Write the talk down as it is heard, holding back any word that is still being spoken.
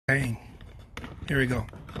Dang. Here we go.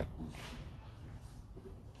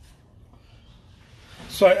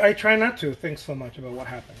 So I try not to think so much about what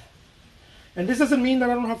happened. And this doesn't mean that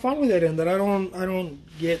I don't have fun with it and that I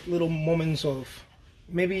don't get little moments of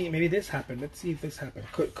maybe this happened. Let's see if this happened.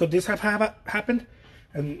 Could this have happened?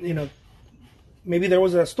 And maybe there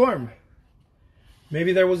was a storm.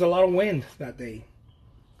 Maybe there was a lot of wind that day.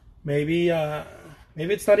 Maybe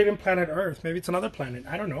it's not even planet Earth. Maybe it's another planet.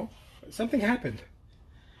 I don't know. Something happened.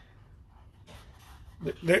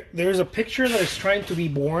 There's a picture that is trying to be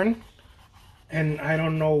born, and I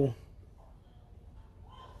don't know.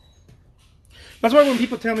 That's why when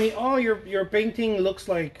people tell me, "Oh, your painting looks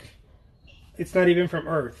like it's not even from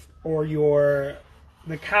Earth," or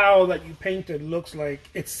the cow that you painted looks like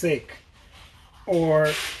it's sick,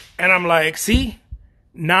 and I'm like, "See,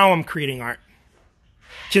 now I'm creating art."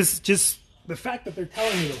 Just the fact that they're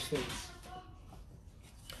telling me those things.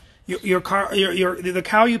 The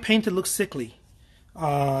cow you painted looks sickly.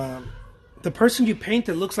 The person you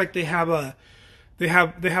painted looks like they have a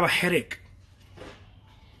headache.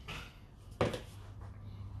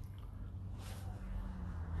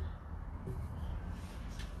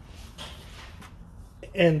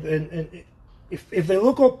 And if they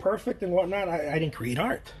look all perfect and whatnot, I didn't create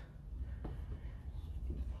art.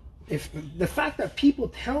 If the fact that people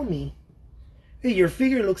tell me, "Hey, your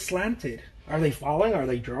figure looks slanted. Are they falling? Are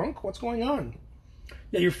they drunk? What's going on?"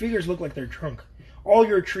 Yeah, your figures look like they're drunk. All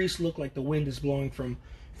your trees look like the wind is blowing from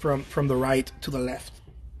the right to the left.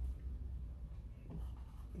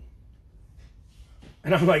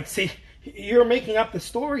 And I'm like, see, you're making up the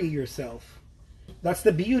story yourself. That's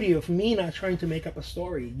the beauty of me not trying to make up a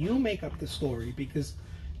story. You make up the story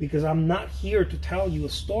because I'm not here to tell you a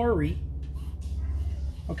story.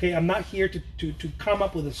 Okay, I'm not here to come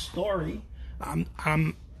up with a story. I'm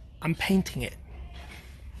painting it.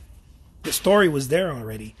 The story was there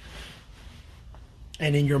already.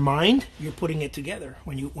 And in your mind, you're putting it together.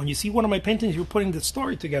 When you see one of my paintings, you're putting the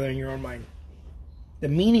story together in your own mind. The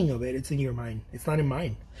meaning of it, it's in your mind. It's not in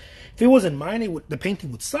mine. If it was in mine, the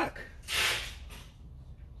painting would suck.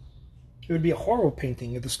 It would be a horrible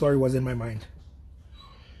painting if the story was in my mind.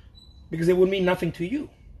 Because it would mean nothing to you.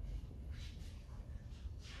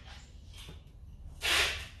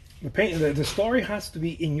 The story has to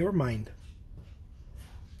be in your mind.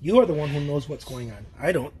 You are the one who knows what's going on.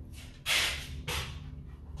 I don't.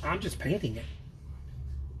 I'm just painting it.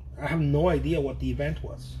 I have no idea what the event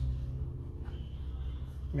was.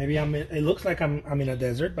 Maybe it looks like I'm in a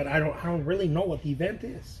desert, but I don't really know what the event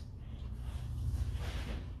is.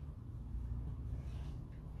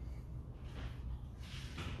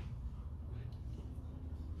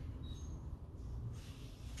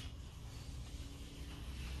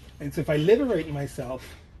 And so if I liberate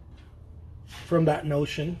myself from that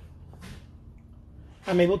notion,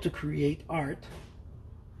 I'm able to create art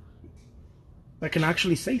that can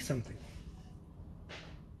actually say something.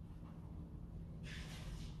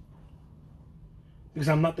 Because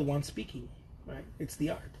I'm not the one speaking, right? It's the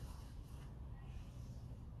art.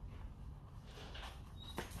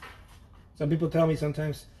 Some people tell me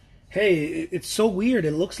sometimes, "Hey, it's so weird.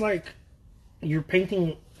 It looks like you're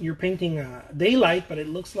painting daylight, but it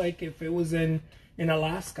looks like if it was in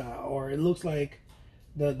Alaska, or it looks like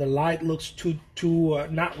the light looks too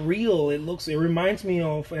not real. It reminds me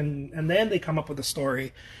of," and then they come up with a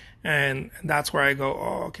story, and that's where I go,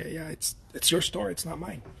 "Oh, okay, yeah, it's your story. It's not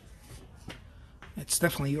mine. It's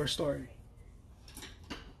definitely your story."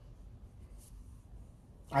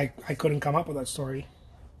 I couldn't come up with that story.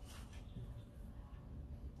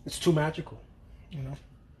 It's too magical, you know.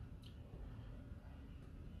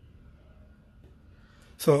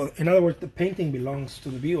 So, in other words, the painting belongs to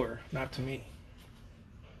the viewer, not to me.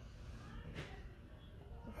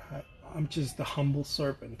 I'm just the humble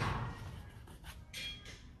servant.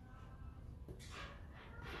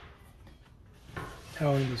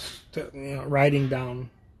 Telling this, writing down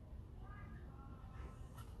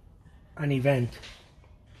an event.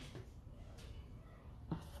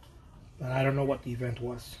 But I don't know what the event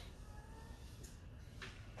was.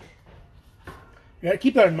 You gotta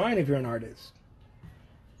keep that in mind if you're an artist.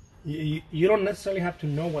 You don't necessarily have to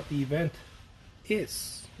know what the event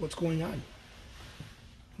is, what's going on.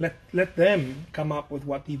 Let them come up with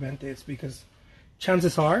what the event is, because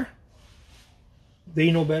chances are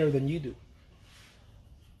they know better than you do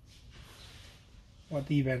what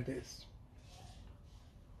the event is.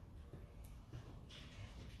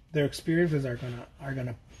 Their experiences are gonna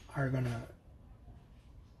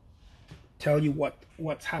tell you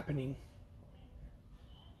what's happening,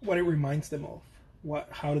 what it reminds them of,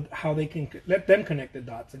 how they can let them connect the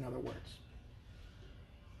dots. In other words,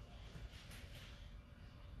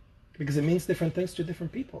 because it means different things to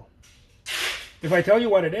different people. If I tell you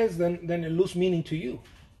what it is, then it loses meaning to you.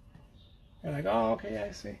 You're like, oh, okay,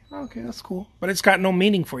 I see. Okay, that's cool. But it's got no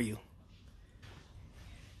meaning for you.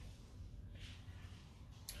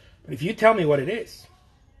 But if you tell me what it is,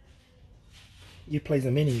 you place the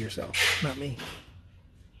meaning yourself, not me.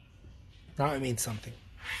 Now it means something.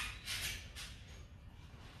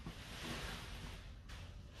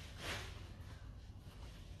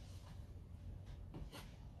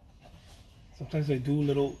 Sometimes I do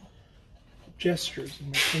little gestures in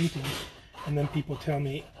my paintings, and then people tell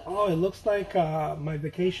me, oh, it looks like my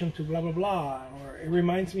vacation to blah, blah, blah, or it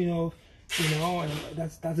reminds me of, and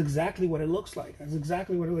that's exactly what it looks like. That's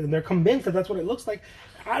exactly what it looks like. And they're convinced that that's what it looks like.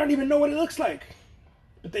 I don't even know what it looks like.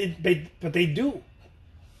 But they do.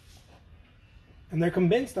 And they're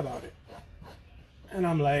convinced about it. And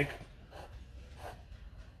I'm like,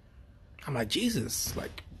 Jesus,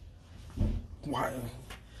 like,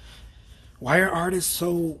 why are artists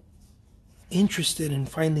so interested in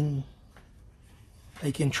finding,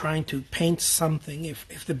 like, in trying to paint something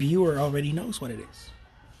if the viewer already knows what it is?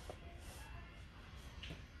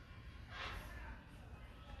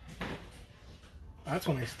 That's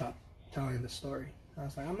when I stopped telling the story. I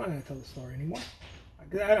was like, I'm not going to tell the story anymore. I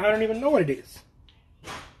don't even know what it is.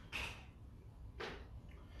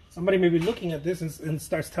 Somebody may be looking at this and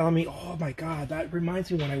starts telling me, oh my God, that reminds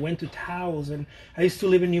me when I went to Taos and I used to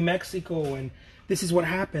live in New Mexico and this is what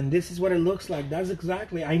happened. This is what it looks like. That's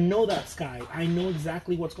exactly, I know that sky. I know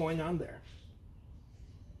exactly what's going on there.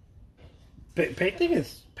 Painting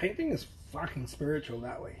is fucking spiritual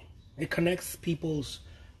that way. It connects people's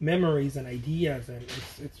memories and ideas, and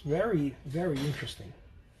it's very, very interesting.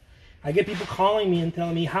 I get people calling me and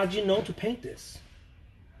telling me, how'd you know to paint this?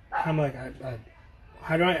 I'm like,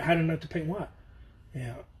 how do I know to paint what?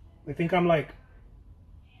 Yeah, they think I'm like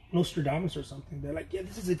Nostradamus or something. They're like, yeah,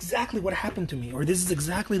 this is exactly what happened to me, or this is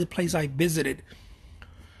exactly the place I visited.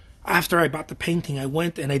 After I bought the painting, I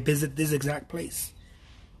went and I visited this exact place.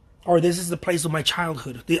 Or this is the place of my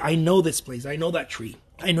childhood. I know this place. I know that tree.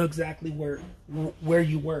 I know exactly where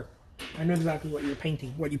you were. I know exactly what you're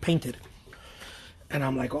painting, what you painted. And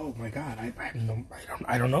I'm like, oh my God,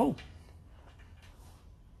 I don't know.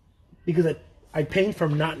 Because I paint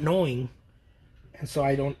from not knowing, and so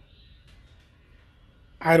I don't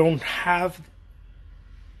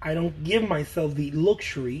give myself the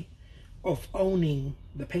luxury of owning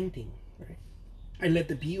the painting. Right? I let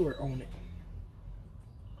the viewer own it.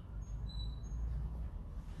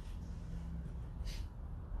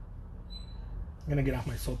 I'm gonna get off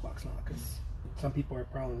my soapbox now because some people are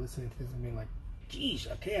probably listening to this and being like, geez,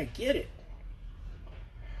 okay, I get it.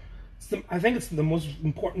 I think it's the most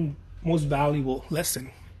important, most valuable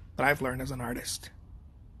lesson that I've learned as an artist.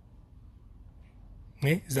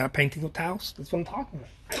 Hey, is that painting with Taos? That's what I'm talking about.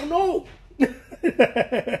 I don't know.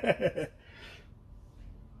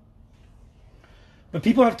 But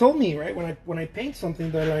people have told me, right, when I paint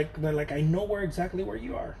something, they're like, I know exactly where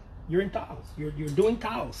you are. You're in Taos. You're doing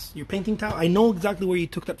Taos. You're painting Taos. I know exactly where you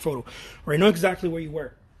took that photo, or I know exactly where you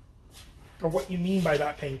were, or what you mean by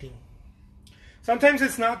that painting. Sometimes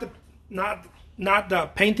it's not the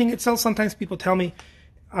painting itself. Sometimes people tell me,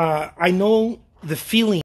 I know the feeling